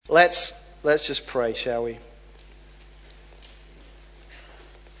Let's just pray, shall we?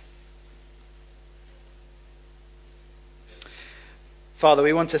 Father,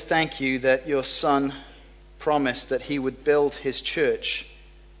 we want to thank you that your Son promised that he would build his church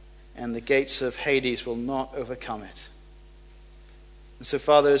and the gates of Hades will not overcome it. And so,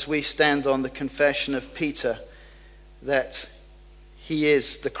 Father, as we stand on the confession of Peter that he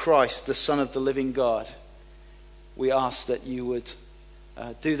is the Christ, the Son of the living God, we ask that you would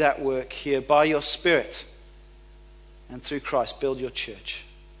do that work here by your Spirit and through Christ build your church.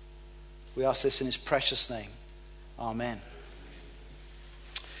 We ask this in his precious name. Amen.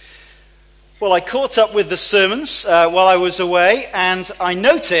 Well, I caught up with the sermons while I was away, and I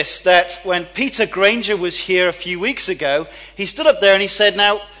noticed that when Peter Granger was here a few weeks ago, he stood up there and he said,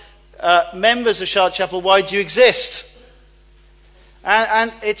 now, members of Charlotte Chapel, why do you exist?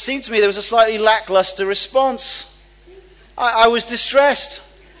 And it seemed to me there was a slightly lackluster response. I was distressed.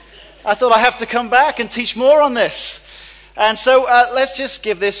 I thought I have to come back and teach more on this. And so let's just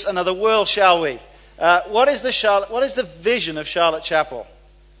give this another whirl, shall we? What is the vision of Charlotte Chapel?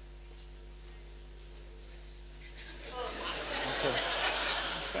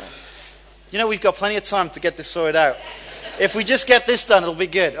 You know, we've got plenty of time to get this sorted out. If we just get this done, it'll be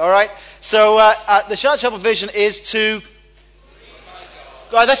good, all right? So the Charlotte Chapel vision is to...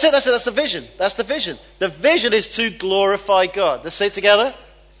 Oh, that's it, that's the vision. That's the vision. The vision is to glorify God. Let's say it together.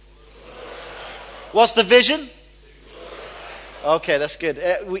 What's the vision? Okay, that's good.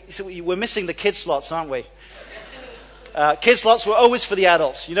 We're missing the kids slots, aren't we? Kids slots were always for the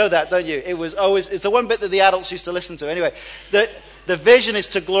adults. You know that, don't you? It's the one bit that the adults used to listen to. Anyway, the vision is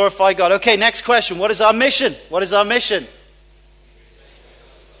to glorify God. Okay, next question. What is our mission? What is our mission?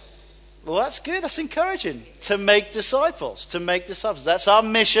 Well, that's good. That's encouraging. To make disciples. To make disciples. That's our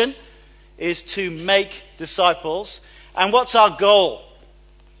mission, is to make disciples. And what's our goal?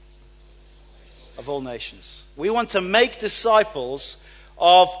 Of all nations. We want to make disciples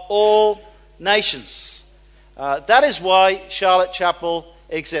of all nations. That is why Charlotte Chapel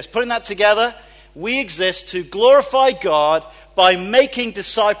exists. Putting that together, we exist to glorify God by making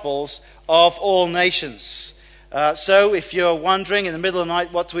disciples of all nations. So if you're wondering in the middle of the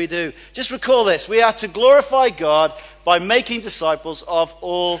night, what do we do? Just recall this. We are to glorify God by making disciples of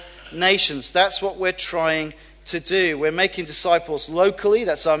all nations. That's what we're trying to do. We're making disciples locally.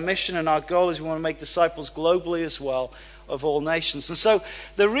 That's our mission, and our goal is we want to make disciples globally as well of all nations. And so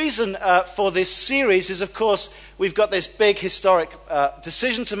the reason for this series is, of course, we've got this big historic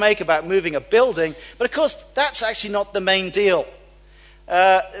decision to make about moving a building, but of course that's actually not the main deal.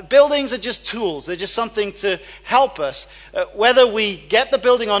 Buildings are just tools. They're just something to help us. Whether we get the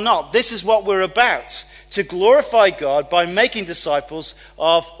building or not, this is what we're about, to glorify God by making disciples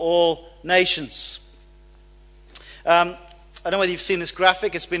of all nations. I don't know whether you've seen this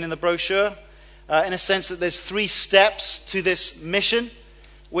graphic. It's been in the brochure. In a sense that there's 3 steps to this mission,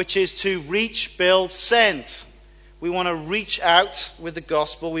 which is to reach, build, send. We want to reach out with the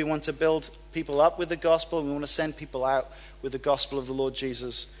gospel. We want to build people up with the gospel. And we want to send people out with the gospel of the Lord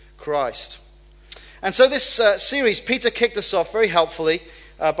Jesus Christ. And so this series, Peter kicked us off very helpfully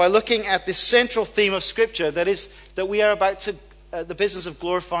by looking at this central theme of Scripture that we are about to, the business of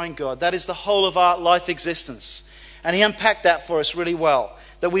glorifying God. That is the whole of our life existence. And he unpacked that for us really well.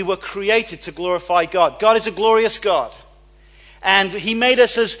 That we were created to glorify God. God is a glorious God. And he made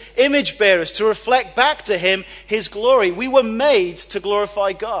us as image bearers to reflect back to him his glory. We were made to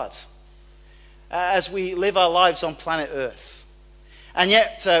glorify God as we live our lives on planet Earth. And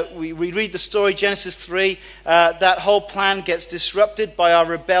yet, we read the story, Genesis 3, that whole plan gets disrupted by our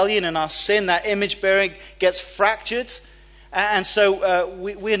rebellion and our sin. That image bearing gets fractured. And so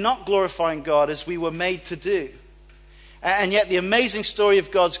we're not glorifying God as we were made to do. And yet the amazing story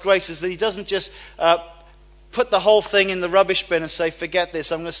of God's grace is that he doesn't just put the whole thing in the rubbish bin and say, forget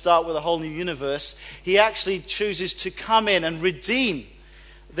this, I'm going to start with a whole new universe. He actually chooses to come in and redeem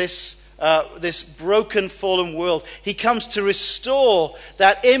this broken, fallen world. He comes to restore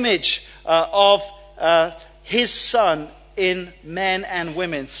that image of his Son in men and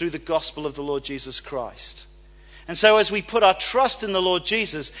women through the gospel of the Lord Jesus Christ. And so as we put our trust in the Lord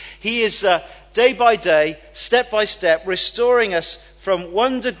Jesus, he is day by day, step by step, restoring us from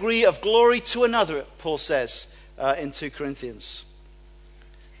one degree of glory to another, Paul says in 2 Corinthians.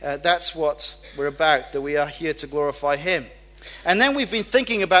 That's what we're about, that we are here to glorify him. And then we've been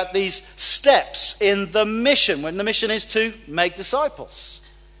thinking about these steps in the mission, when the mission is to make disciples.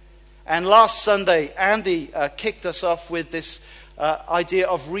 And last Sunday, Andy kicked us off with this idea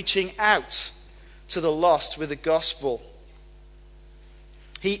of reaching out to the lost with the gospel.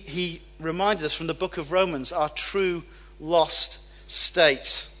 He reminded us from the book of Romans our true lost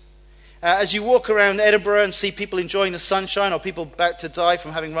state. As you walk around Edinburgh and see people enjoying the sunshine or people about to die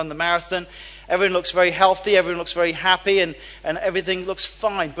from having run the marathon, everyone looks very healthy, everyone looks very happy, and everything looks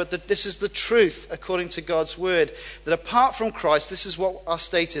fine. But this is the truth, according to God's word, that apart from Christ, this is what our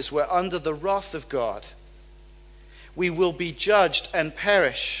state is. We're under the wrath of God. We will be judged and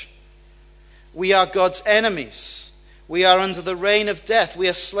perish. We are God's enemies. We are under the reign of death. We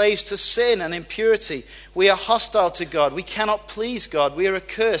are slaves to sin and impurity. We are hostile to God. We cannot please God. We are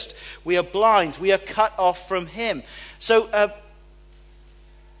accursed. We are blind. We are cut off from Him. So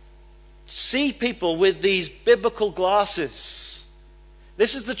see people with these biblical glasses.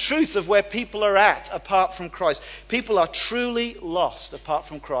 This is the truth of where people are at apart from Christ. People are truly lost apart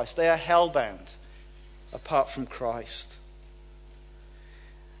from Christ. They are hellbound apart from Christ.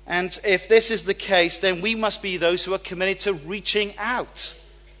 And if this is the case, then we must be those who are committed to reaching out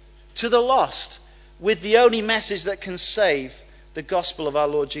to the lost with the only message that can save, the gospel of our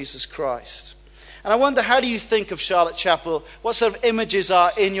Lord Jesus Christ. And I wonder, how do you think of Charlotte Chapel? What sort of images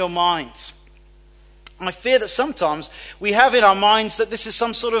are in your minds? I fear that sometimes we have in our minds that this is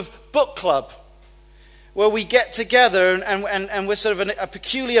some sort of book club where we get together and we're sort of a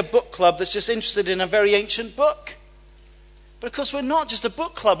peculiar book club that's just interested in a very ancient book. But of course, we're not just a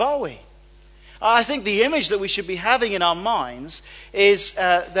book club, are we? I think the image that we should be having in our minds is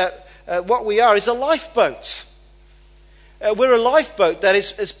that what we are is a lifeboat. We're a lifeboat that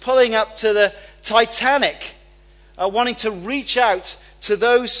is pulling up to the Titanic, wanting to reach out to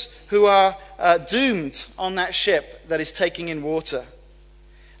those who are doomed on that ship that is taking in water.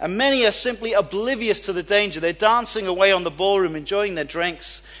 And many are simply oblivious to the danger. They're dancing away on the ballroom, enjoying their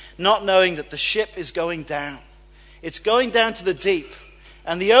drinks, not knowing that the ship is going down. It's going down to the deep.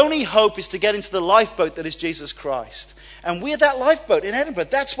 And the only hope is to get into the lifeboat that is Jesus Christ. And we're that lifeboat in Edinburgh.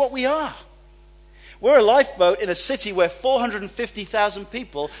 That's what we are. We're a lifeboat in a city where 450,000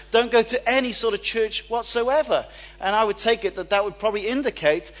 people don't go to any sort of church whatsoever. And I would take it that would probably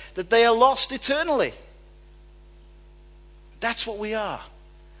indicate that they are lost eternally. That's what we are.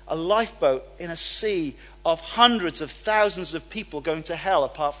 A lifeboat in a sea of hundreds of thousands of people going to hell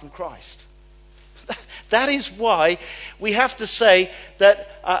apart from Christ. That is why we have to say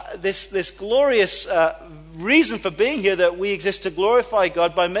that this glorious reason for being here, that we exist to glorify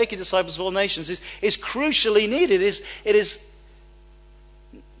God by making disciples of all nations, is crucially needed. It is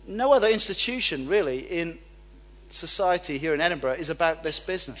no other institution really in society here in Edinburgh is about this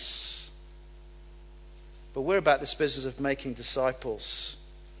business. But we're about this business of making disciples.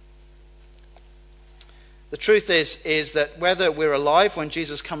 The truth is that whether we're alive when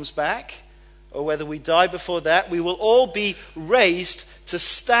Jesus comes back, or whether we die before that, we will all be raised to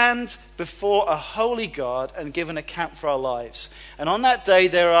stand before a holy God and give an account for our lives. And on that day,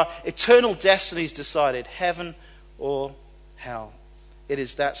 there are eternal destinies decided, heaven or hell. It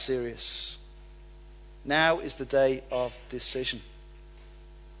is that serious. Now is the day of decision.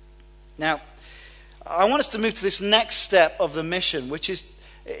 Now, I want us to move to this next step of the mission, which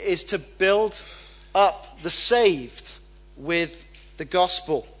is to build up the saved with the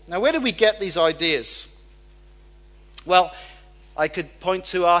gospel. Now, where did we get these ideas? Well, I could point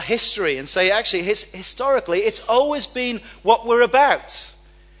to our history and say, actually, historically, it's always been what we're about.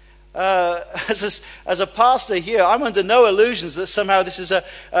 As a pastor here, I'm under no illusions that somehow this is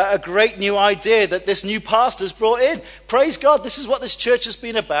a great new idea that this new pastor's brought in. Praise God, this is what this church has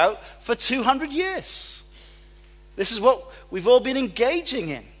been about for 200 years. This is what we've all been engaging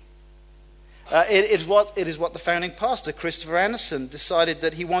in. It is what the founding pastor, Christopher Anderson, decided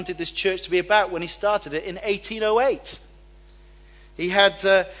that he wanted this church to be about when he started it in 1808. He had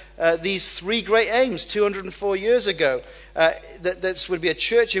these three great aims 204 years ago. That this would be a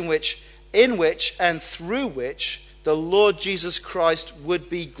church in which and through which the Lord Jesus Christ would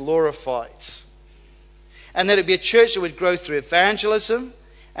be glorified. And that it would be a church that would grow through evangelism,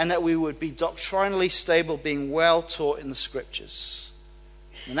 and that we would be doctrinally stable, being well taught in the Scriptures.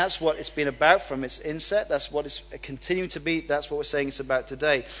 And that's what it's been about from its inset. That's what it's continuing to be. That's what we're saying it's about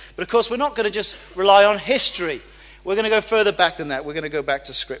today. But of course, we're not going to just rely on history. We're going to go further back than that. We're going to go back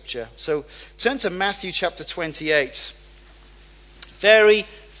to Scripture. So turn to Matthew chapter 28. Very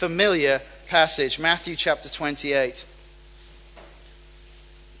familiar passage, Matthew chapter 28.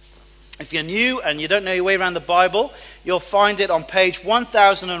 If you're new and you don't know your way around the Bible, you'll find it on page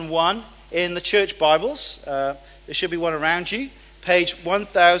 1001 in the church Bibles. There should be one around you. Page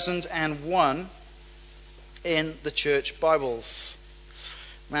 1001 in the church Bibles.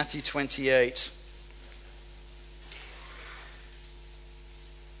 Matthew 28.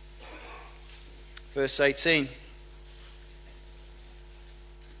 Verse 18.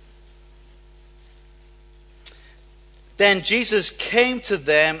 Then Jesus came to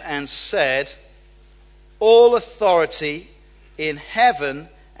them and said, "All authority in heaven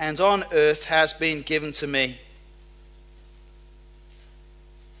and on earth has been given to me.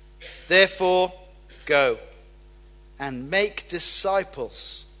 Therefore, go and make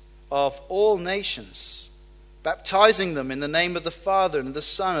disciples of all nations, baptizing them in the name of the Father and of the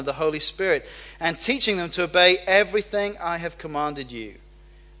Son and of the Holy Spirit, and teaching them to obey everything I have commanded you.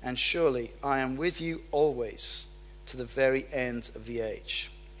 And surely I am with you always, to the very end of the age."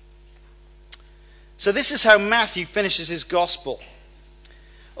 So this is how Matthew finishes his gospel.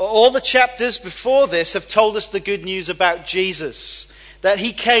 All the chapters before this have told us the good news about Jesus, that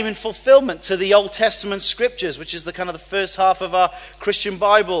he came in fulfillment to the Old Testament scriptures, which is the kind of the first half of our Christian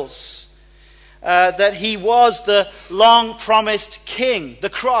Bibles. That he was the long-promised King, the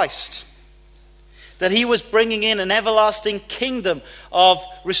Christ. That he was bringing in an everlasting kingdom of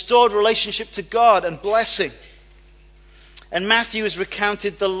restored relationship to God and blessing. And Matthew has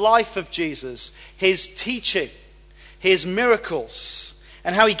recounted the life of Jesus, his teaching, his miracles,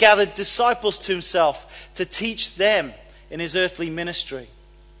 and how he gathered disciples to himself to teach them in his earthly ministry.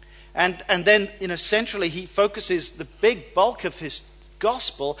 And then, centrally, he focuses the big bulk of his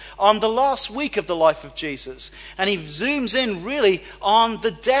gospel on the last week of the life of Jesus. And he zooms in really on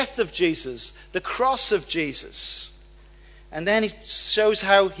the death of Jesus, the cross of Jesus. And then he shows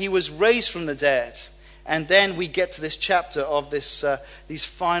how he was raised from the dead. And then we get to this chapter of these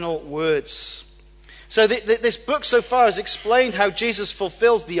final words. So this book so far has explained how Jesus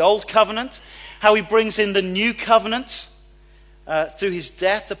fulfills the old covenant, how he brings in the new covenant through his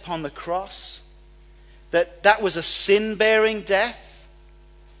death upon the cross, that was a sin-bearing death,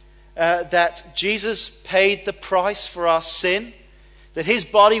 that Jesus paid the price for our sin, that his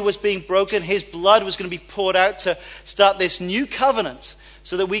body was being broken, his blood was going to be poured out to start this new covenant,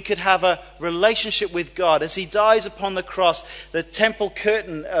 so that we could have a relationship with God. As he dies upon the cross, the temple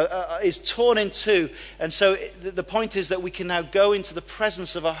curtain is torn in two. And so the point is that we can now go into the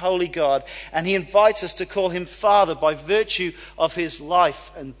presence of a holy God. And he invites us to call him Father by virtue of his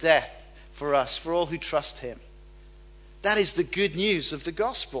life and death for us, for all who trust him. That is the good news of the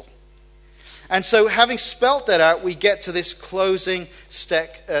gospel. And so having spelt that out, we get to this closing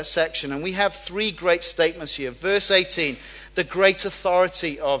section. And we have three great statements here. Verse 18. The great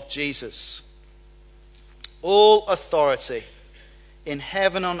authority of Jesus. All authority in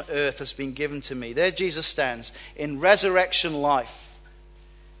heaven and on earth has been given to me. There Jesus stands in resurrection life.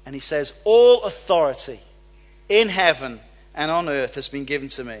 And he says, all authority in heaven and on earth has been given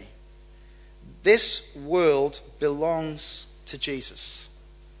to me. This world belongs to Jesus.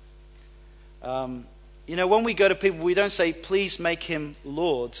 When we go to people, we don't say, please make him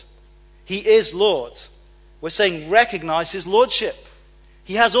Lord. He is Lord. We're saying recognize his lordship.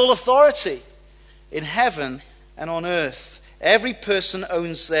 He has all authority in heaven and on earth. Every person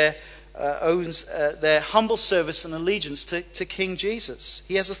owns their humble service and allegiance to King Jesus.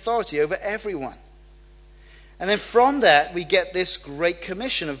 He has authority over everyone. And then from that we get this great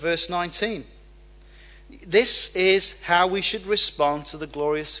commission of verse 19. This is how we should respond to the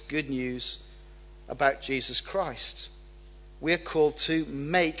glorious good news about Jesus Christ. We are called to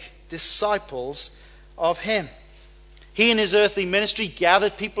make disciples of him. He in his earthly ministry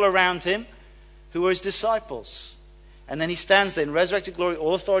gathered people around him who were his disciples. And then he stands there in resurrected glory.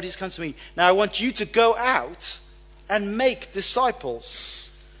 All authority has come to me. Now I want you to go out and make disciples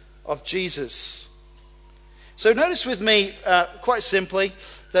of Jesus. So notice with me, quite simply,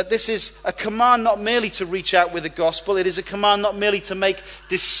 that this is a command not merely to reach out with the gospel. It is a command not merely to make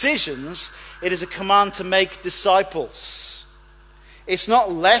decisions. It is a command to make disciples. It's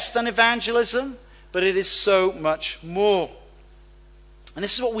not less than evangelism, but it is so much more. And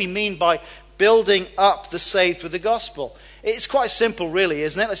this is what we mean by building up the saved with the gospel. It's quite simple, really,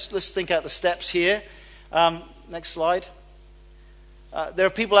 isn't it? Let's think out the steps here. Next slide. There are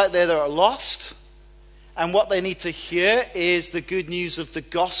people out there that are lost, and what they need to hear is the good news of the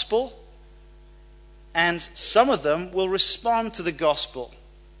gospel. And some of them will respond to the gospel,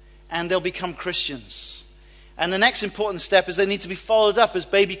 and they'll become Christians. And the next important step is they need to be followed up as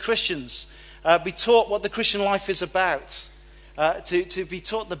baby Christians. Be taught what the Christian life is about, to be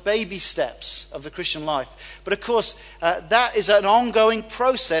taught the baby steps of the Christian life. But of course, that is an ongoing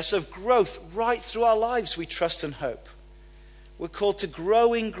process of growth right through our lives, we trust and hope. We're called to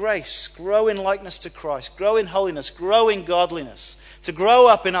grow in grace, grow in likeness to Christ, grow in holiness, grow in godliness, to grow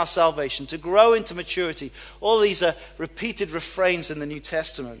up in our salvation, to grow into maturity. All these are repeated refrains in the New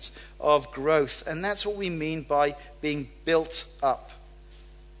Testament of growth. And that's what we mean by being built up.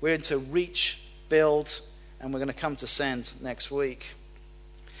 We're into reach, build, and we're going to come to send next week.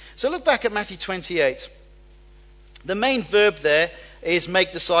 So look back at Matthew 28. The main verb there is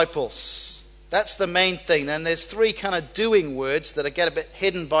make disciples. That's the main thing. Then there's three kind of doing words that get a bit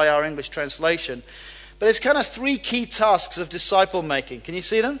hidden by our English translation. But there's kind of three key tasks of disciple making. Can you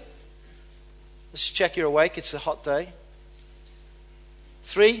see them? Let's check you're awake. It's a hot day.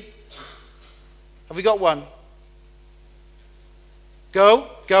 3. Have we got 1?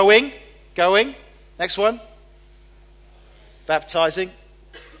 Going. Next one. Baptizing.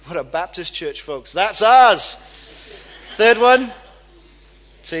 What a Baptist church, folks. That's us. 3rd one.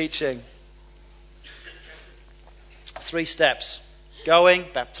 Teaching. 3 steps. Going,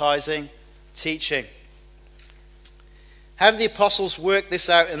 baptizing, teaching. How did the apostles work this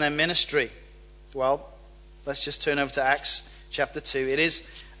out in their ministry? Well, let's just turn over to Acts chapter 2. It is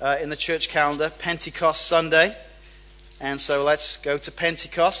in the church calendar, Pentecost Sunday. And so let's go to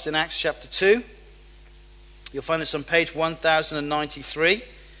Pentecost in Acts chapter 2. You'll find this on page 1093.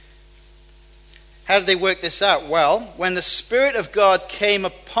 How did they work this out? Well, when the Spirit of God came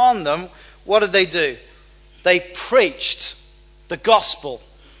upon them, what did they do? They preached the gospel.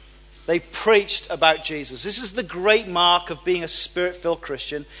 They preached about Jesus. This is the great mark of being a Spirit-filled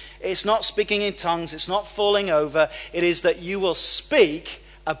Christian. It's not speaking in tongues. It's not falling over. It is that you will speak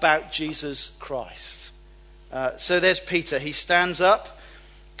about Jesus Christ. So there's Peter. He stands up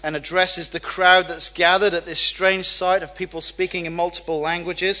and addresses the crowd that's gathered at this strange sight of people speaking in multiple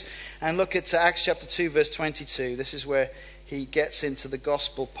languages. And look at Acts chapter 2, verse 22. This is where he gets into the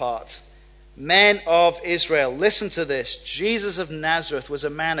gospel part. Men of Israel, listen to this. Jesus of Nazareth was a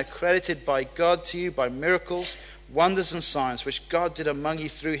man accredited by God to you by miracles, wonders and signs, which God did among you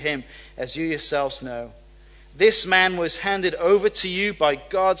through him, as you yourselves know. This man was handed over to you by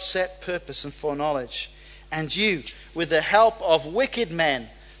God's set purpose and foreknowledge. And you, with the help of wicked men,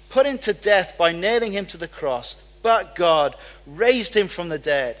 put him to death by nailing him to the cross. But God raised him from the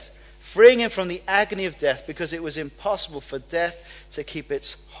dead, freeing him from the agony of death, because it was impossible for death to keep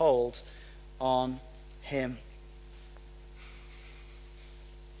its hold on him.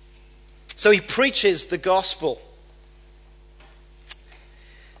 So he preaches the gospel.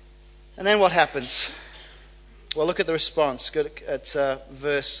 And then what happens? Well, look at the response. Go at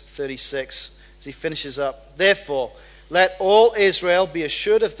verse 36 as he finishes up. Therefore, let all Israel be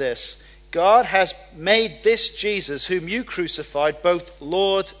assured of this. God has made this Jesus, whom you crucified, both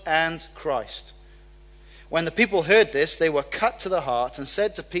Lord and Christ. When the people heard this, they were cut to the heart and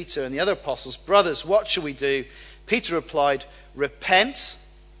said to Peter and the other apostles, Brothers, what shall we do? Peter replied, Repent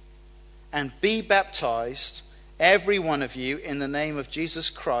and be baptized, every one of you, in the name of Jesus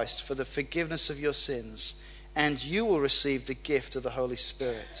Christ for the forgiveness of your sins, and you will receive the gift of the Holy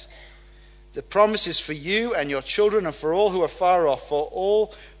Spirit. The promise is for you and your children and for all who are far off, for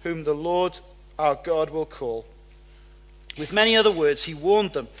all whom the Lord our God will call. With many other words, he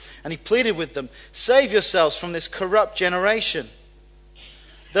warned them and he pleaded with them, Save yourselves from this corrupt generation.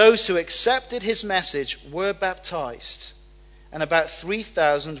 Those who accepted his message were baptized, and about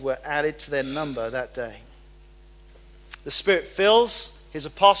 3,000 were added to their number that day. The Spirit fills his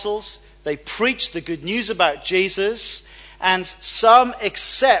apostles. They preach the good news about Jesus, and some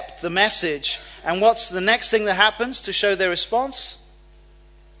accept the message. And what's the next thing that happens to show their response?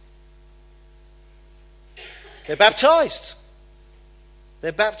 They're baptized.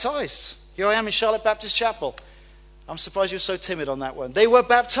 They're baptized. Here I am in Charlotte Baptist Chapel. I'm surprised you're so timid on that one. They were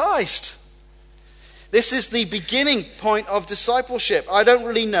baptized. This is the beginning point of discipleship. I don't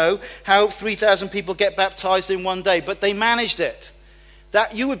really know how 3,000 people get baptized in one day, but they managed it.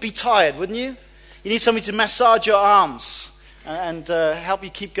 That you would be tired, wouldn't you? You need somebody to massage your arms and help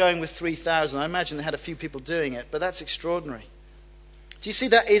you keep going with 3,000. I imagine they had a few people doing it, but that's extraordinary. Do you see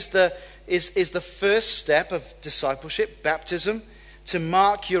that is the first step of discipleship, baptism, to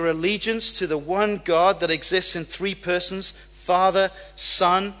mark your allegiance to the one God that exists in 3 persons, Father,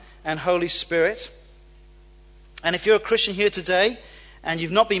 Son, and Holy Spirit. And if you're a Christian here today and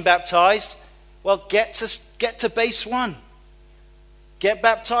you've not been baptized, well, get to base 1. Get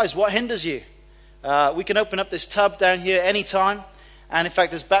baptized. What hinders you? We can open up this tub down here anytime. And in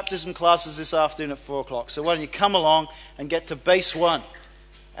fact, there's baptism classes this afternoon at 4 o'clock. So why don't you come along and get to base 1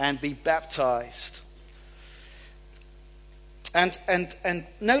 and be baptized. And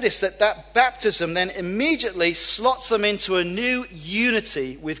notice that baptism then immediately slots them into a new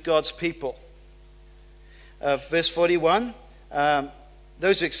unity with God's people. Verse 41,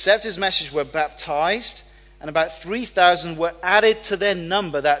 those who accepted his message were baptized, and about 3,000 were added to their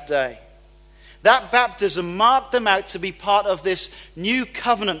number that day. That baptism marked them out to be part of this new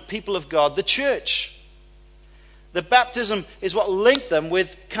covenant people of God, the church. The baptism is what linked them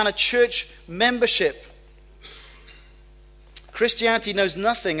with kind of church membership. Christianity knows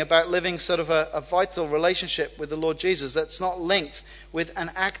nothing about living sort of a vital relationship with the Lord Jesus that's not linked with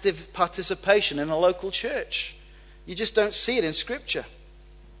an active participation in a local church. You just don't see it in Scripture.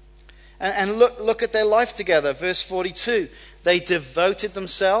 And look at their life together. Verse 42. They devoted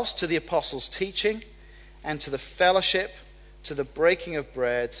themselves to the apostles' teaching and to the fellowship, to the breaking of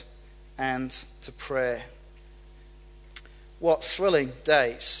bread, and to prayer. What thrilling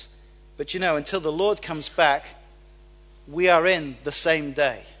days. But until the Lord comes back, we are in the same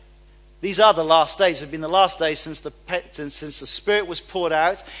day. These are the last days. They've been the last days since the Spirit was poured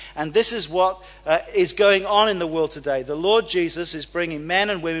out. And this is what is going on in the world today. The Lord Jesus is bringing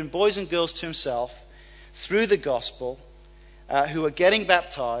men and women, boys and girls to himself through the gospel, who are getting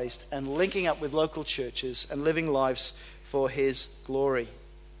baptized and linking up with local churches and living lives for his glory.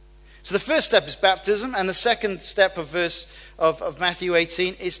 So the first step is baptism, and the second step of Matthew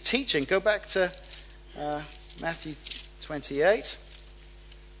 18 is teaching. Go back to Matthew 28.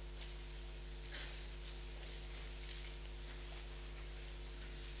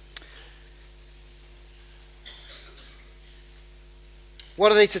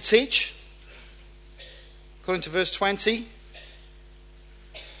 What are they to teach? According to verse 20.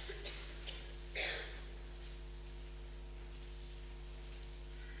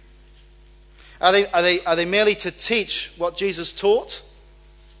 Are they merely to teach what Jesus taught?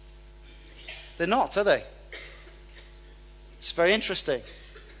 They're not, are they? It's very interesting.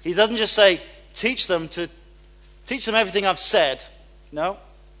 He doesn't just say, teach them everything I've said. No,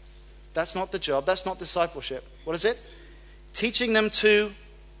 that's not the job. That's not discipleship. What is it? Teaching them to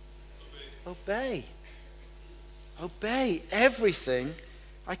obey. Obey everything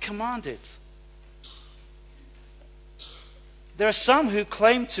I commanded. There are some who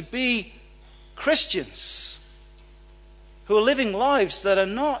claim to be Christians who are living lives that are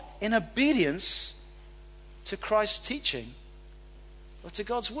not in obedience to Christ's teaching or to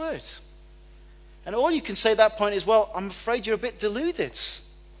God's word. And all you can say at that point is, well, I'm afraid you're a bit deluded.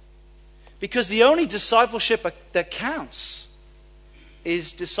 Because the only discipleship that counts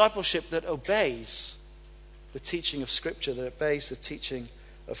is discipleship that obeys the teaching of Scripture, that obeys the teaching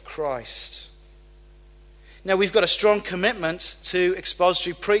of Christ. Now, we've got a strong commitment to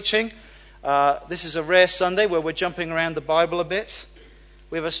expository preaching. This is a rare Sunday where we're jumping around the Bible a bit.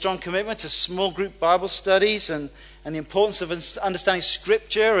 We have a strong commitment to small group Bible studies and the importance of understanding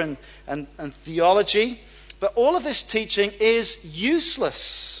Scripture and theology. But all of this teaching is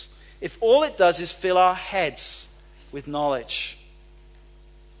useless if all it does is fill our heads with knowledge.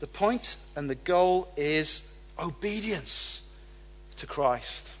 The point and the goal is obedience to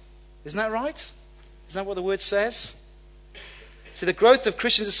Christ. Isn't that right? Isn't that what the word says? See, the growth of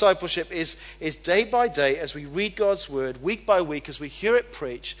Christian discipleship is day by day as we read God's word, week by week as we hear it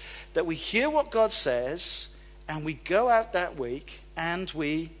preached, that we hear what God says and we go out that week and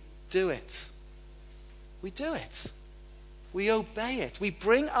we do it. We do it. We obey it. We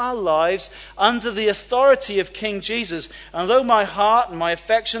bring our lives under the authority of King Jesus. And although my heart and my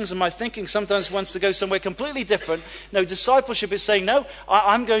affections and my thinking sometimes wants to go somewhere completely different, no, discipleship is saying, no,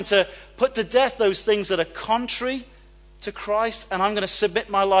 I'm going to put to death those things that are contrary to Christ, and I'm going to submit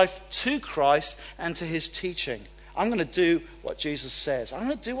my life to Christ and to his teaching. I'm going to do what Jesus says. I'm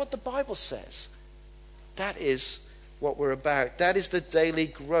going to do what the Bible says. That is what we're about. That is the daily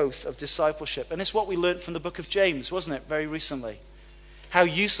growth of discipleship. And it's what we learned from the book of James, wasn't it, very recently? How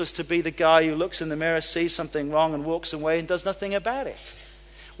useless to be the guy who looks in the mirror, sees something wrong and walks away and does nothing about it.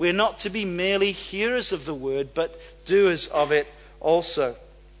 We're not to be merely hearers of the word, but doers of it also.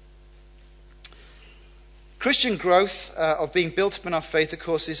 Christian growth of being built up in our faith, of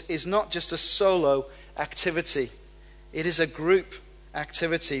course, is not just a solo activity. It is a group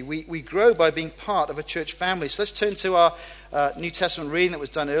activity. We grow by being part of a church family. So let's turn to our New Testament reading that was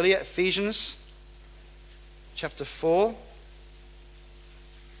done earlier, Ephesians chapter 4.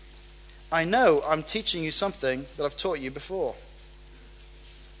 I know I'm teaching you something that I've taught you before.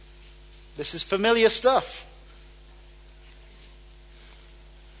 This is familiar stuff.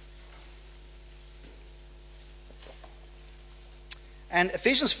 And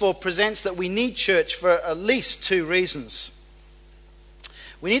Ephesians 4 presents that we need church for at least two reasons.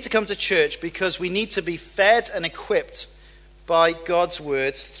 We need to come to church because we need to be fed and equipped by God's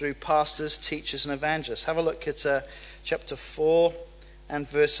word through pastors, teachers, and evangelists. Have a look at chapter 4 and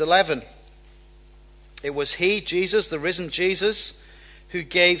verse 11. It was he, Jesus, the risen Jesus, who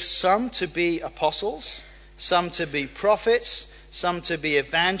gave some to be apostles, some to be prophets, some to be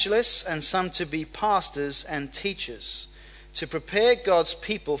evangelists, and some to be pastors and teachers, to prepare God's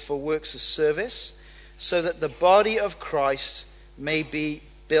people for works of service, so that the body of Christ may be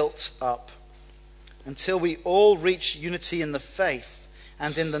built up until we all reach unity in the faith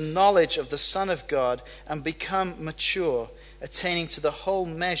and in the knowledge of the Son of God and become mature, attaining to the whole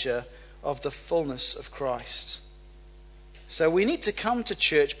measure of the fullness of Christ. So we need to come to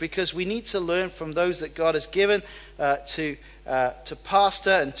church because we need to learn from those that God has given to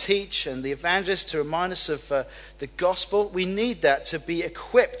pastor and teach, and the evangelists to remind us of the gospel. We need that to be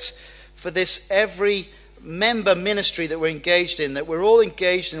equipped for this every member ministry that we're engaged in, that we're all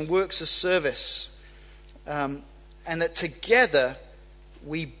engaged in works of service, and that together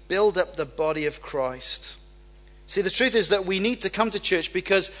we build up the body of Christ. See, the truth is that we need to come to church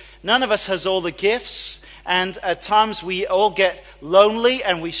because none of us has all the gifts, and at times we all get lonely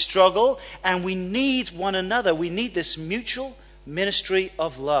and we struggle, and we need one another. We need this mutual ministry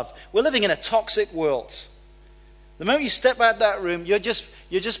of love. We're living in a toxic world. The moment you step out that room, you're just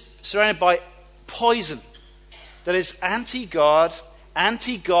surrounded by poison that is anti-God,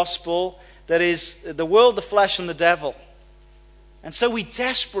 anti-gospel, that is the world, the flesh, and the devil. And so we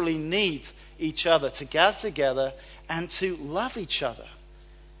desperately need each other to gather together and to love each other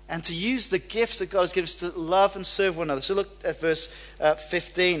and to use the gifts that God has given us to love and serve one another. So look at verse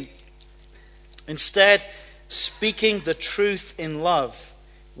 15. Instead, speaking the truth in love,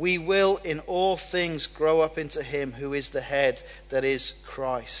 we will in all things grow up into him who is the head, that is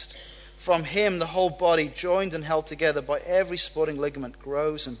Christ. From him the whole body, joined and held together by every supporting ligament,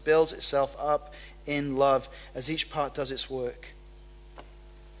 grows and builds itself up in love as each part does its work.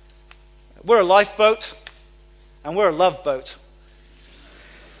 We're a lifeboat and we're a love boat.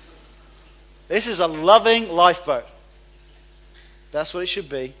 This is a loving lifeboat. That's what it should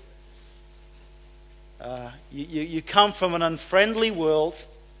be. You come from an unfriendly world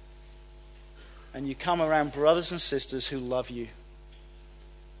and you come around brothers and sisters who love you.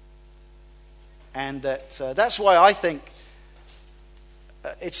 And that's why I think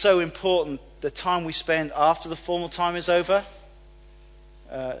it's so important the time we spend after the formal time is over.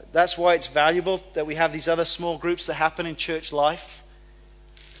 That's why it's valuable that we have these other small groups that happen in church life,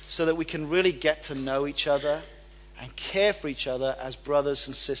 so that we can really get to know each other and care for each other as brothers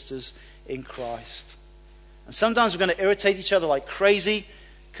and sisters in Christ. And sometimes we're going to irritate each other like crazy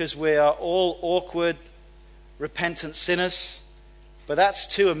because we are all awkward, repentant sinners. But that's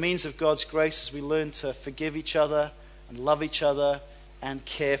too a means of God's grace as we learn to forgive each other and love each other and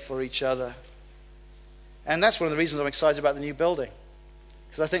care for each other. And that's one of the reasons I'm excited about the new building,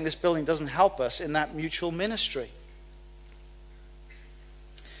 because I think this building doesn't help us in that mutual ministry.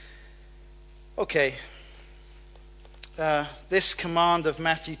 Okay. This command of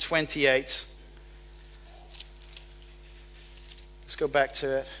Matthew 28. Let's go back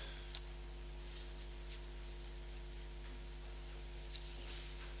to it.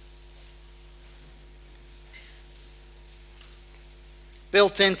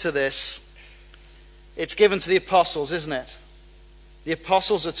 Built into this, it's given to the apostles, isn't it? The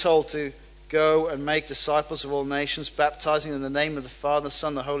apostles are told to go and make disciples of all nations, baptizing them in the name of the Father, the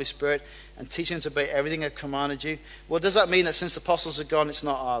Son, and the Holy Spirit, and teaching them to obey everything I've commanded you. Well, does that mean that since the apostles are gone, it's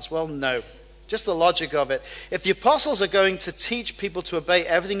not ours? Well, no. Just the logic of it. If the apostles are going to teach people to obey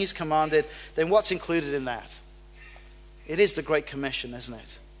everything he's commanded, then what's included in that? It is the Great Commission, isn't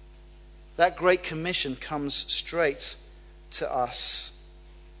it? That Great Commission comes straight to us.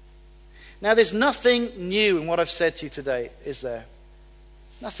 Now, there's nothing new in what I've said to you today, is there?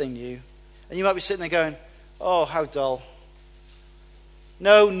 Nothing new. And you might be sitting there going, oh, how dull.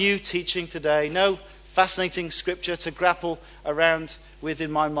 No new teaching today. No fascinating scripture to grapple around with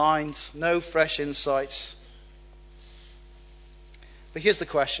in my mind. No fresh insights. But here's the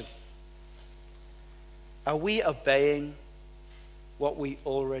question. Are we obeying what we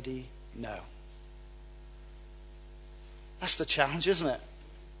already know? That's the challenge, isn't it?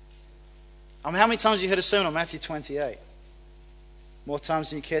 I mean, how many times have you heard a sermon on Matthew 28? More times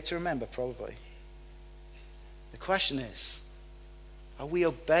than you care to remember, probably. The question is, are we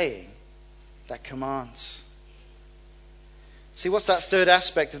obeying that commands? See, what's that third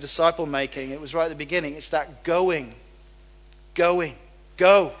aspect of disciple making? It was right at the beginning. It's that going. Go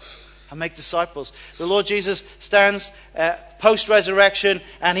and make disciples. The Lord Jesus stands post-resurrection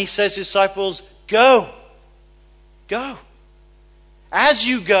and he says to his disciples, go. As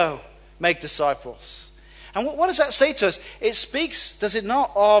you go, make disciples. And what does that say to us? It speaks, does it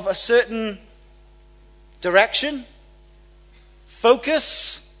not, of a certain direction,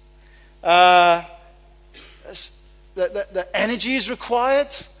 focus, the energy is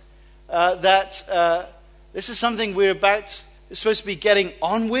required, that this is something we're supposed to be getting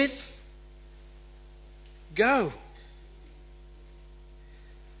on with. Go.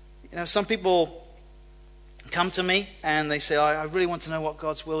 You know, some people come to me and they say, I really want to know what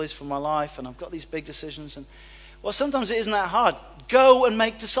God's will is for my life, and I've got these big decisions. And well, sometimes it isn't that hard. Go and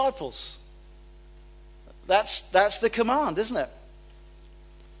make disciples. That's the command, isn't it?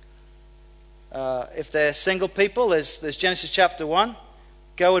 If they're single people, there's Genesis chapter 1.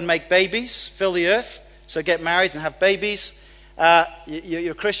 Go and make babies, fill the earth. So get married and have babies.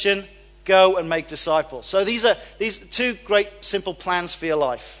 You're a Christian, go and make disciples. So these are two great simple plans for your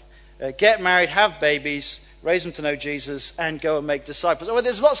life. Get married, have babies, raise them to know Jesus, and go and make disciples. Oh, well,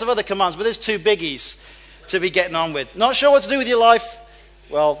 there's lots of other commands, but there's two biggies to be getting on with. Not sure what to do with your life?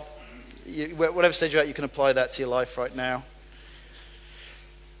 Well, whatever stage you're at, you can apply that to your life right now.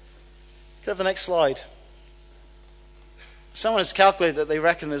 Can I have the next slide? Someone has calculated that they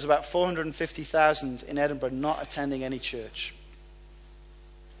reckon there's about 450,000 in Edinburgh not attending any church.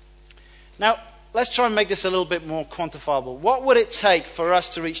 Now, let's try and make this a little bit more quantifiable. What would it take for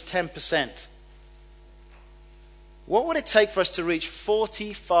us to reach 10%? What would it take for us to reach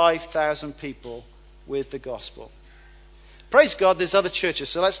 45,000 people with the gospel? Praise God, there's other churches,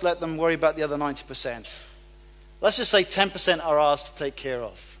 so let's let them worry about the other 90%. Let's just say 10% are ours to take care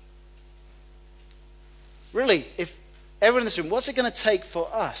of. Really, if everyone in this room, what's it going to take for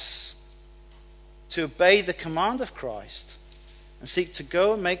us to obey the command of Christ and seek to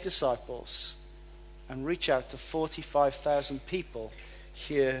go and make disciples and reach out to 45,000 people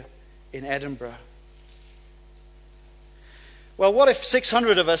here in Edinburgh? Well, what if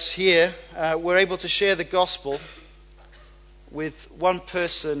 600 of us here were able to share the gospel with one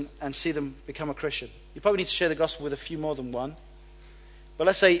person and see them become a Christian? You probably need to share the gospel with a few more than one. But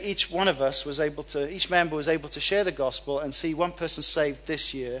let's say each member was able to share the gospel and see one person saved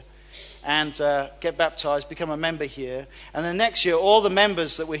this year and get baptized, become a member here. And then next year, all the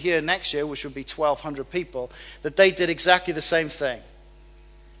members that were here next year, which would be 1,200 people, that they did exactly the same thing.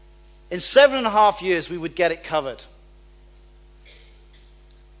 In 7.5 years, we would get it covered.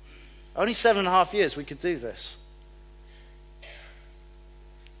 Only 7.5 years we could do this.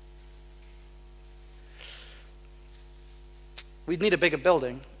 We'd need a bigger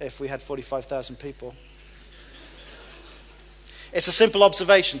building if we had 45,000 people. It's a simple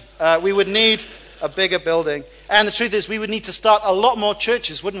observation. We would need a bigger building. And the truth is, we would need to start a lot more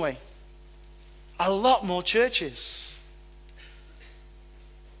churches, wouldn't we? A lot more churches.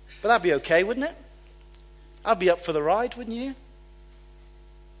 But that'd be okay, wouldn't it? I'd be up for the ride, wouldn't you?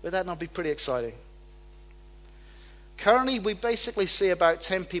 Would that not be pretty exciting? Currently, we basically see about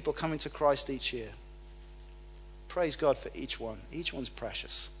 10 people coming to Christ each year. Praise God for each one. Each one's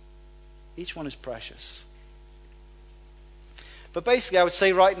precious. Each one is precious. But basically, I would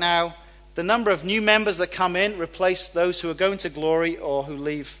say right now, the number of new members that come in replace those who are going to glory or who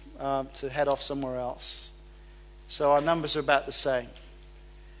leave to head off somewhere else. So our numbers are about the same.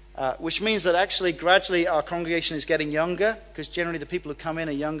 Which means that actually gradually our congregation is getting younger, because generally the people who come in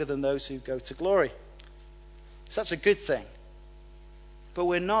are younger than those who go to glory. So that's a good thing. But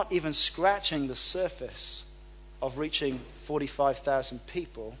we're not even scratching the surface of reaching 45,000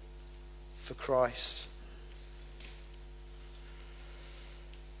 people for Christ.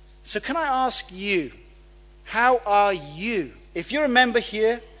 So can I ask you, how are you? If you're a member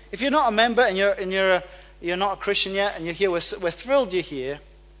here, if you're not a member and you're not a Christian yet and you're here, we're thrilled you're here.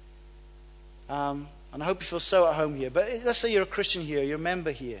 And I hope you feel so at home here. But let's say you're a Christian here, you're a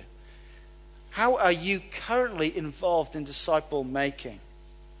member here. How are you currently involved in disciple making?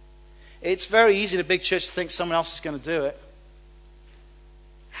 It's very easy in a big church to think someone else is going to do it.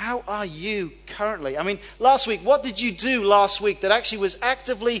 How are you currently? I mean, last week, what did you do last week that actually was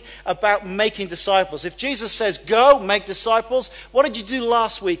actively about making disciples? If Jesus says, go, make disciples, what did you do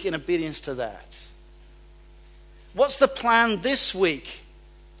last week in obedience to that? What's the plan this week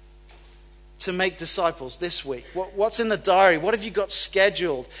to make disciples this week? What's in the diary? What have you got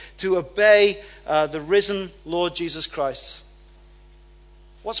scheduled to obey the risen Lord Jesus Christ?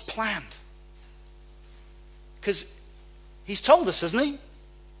 What's planned? Because he's told us, hasn't he?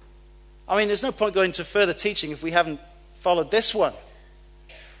 I mean, there's no point going to further teaching if we haven't followed this one.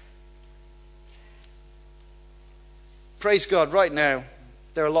 Praise God, right now,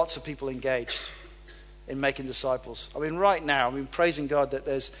 there are lots of people engaged in making disciples. I mean, right now, praising God that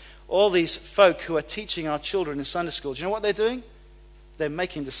there's all these folk who are teaching our children in Sunday school. Do you know what they're doing? They're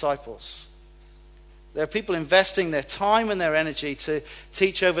making disciples. There are people investing their time and their energy to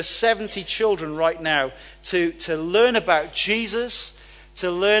teach over 70 children right now to learn about Jesus,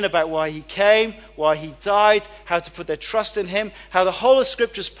 to learn about why he came, why he died, how to put their trust in him, how the whole of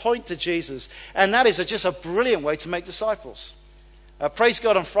Scriptures point to Jesus. And that is just a brilliant way to make disciples. Praise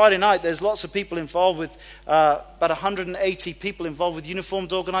God, on Friday night, there's lots of people involved with, about 180 people involved with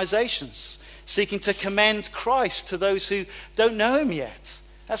uniformed organizations, seeking to commend Christ to those who don't know him yet.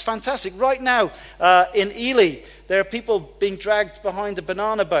 That's fantastic. Right now, in Ely, there are people being dragged behind a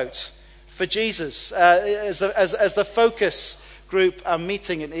banana boat for Jesus as the focus group are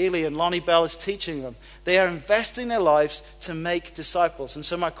meeting in Ely, and Lonnie Bell is teaching them. They are investing their lives to make disciples. And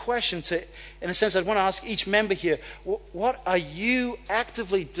so my question in a sense, I want to ask each member here, what are you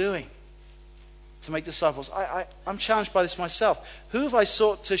actively doing to make disciples? I'm challenged by this myself. Who have I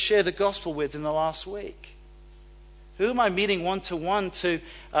sought to share the gospel with in the last week? Who am I meeting one-to-one to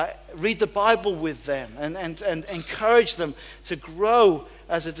read the Bible with them and encourage them to grow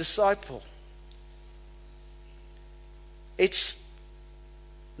as a disciple? It's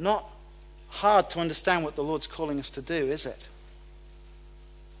not hard to understand what the Lord's calling us to do, is it?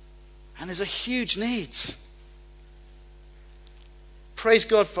 And there's a huge need. Praise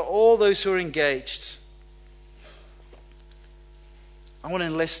God for all those who are engaged. I want to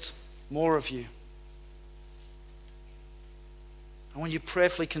enlist more of you. I want you to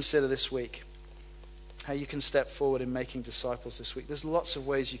prayerfully consider this week how you can step forward in making disciples this week. There's lots of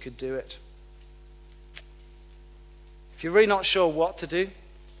ways you could do it. If you're really not sure what to do,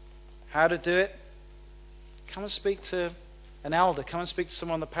 how to do it, come and speak to an elder. Come and speak to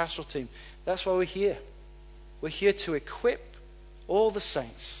someone on the pastoral team. That's why we're here. We're here to equip all the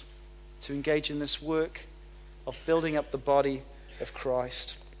saints to engage in this work of building up the body of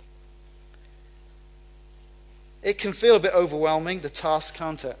Christ. It can feel a bit overwhelming, the task,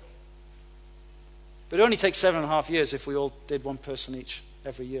 can't it? But it only takes 7.5 years if we all did one person each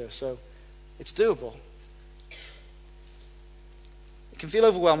every year. So it's doable. It can feel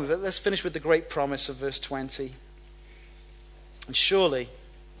overwhelming, but let's finish with the great promise of verse 20. And surely,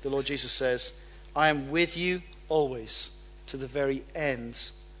 the Lord Jesus says, I am with you always to the very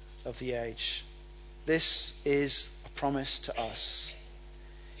end of the age. This is a promise to us.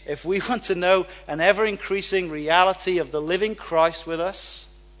 If we want to know an ever-increasing reality of the living Christ with us,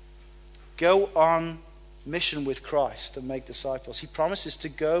 go on mission with Christ and make disciples. He promises to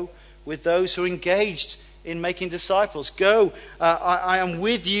go with those who are engaged in making disciples. Go, I am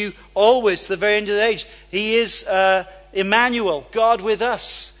with you always to the very end of the age. He is Emmanuel, God with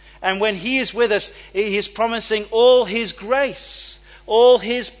us. And when he is with us, he is promising all his grace, all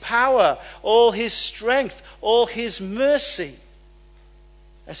his power, all his strength, all his mercy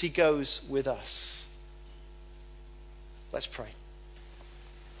as he goes with us. Let's pray.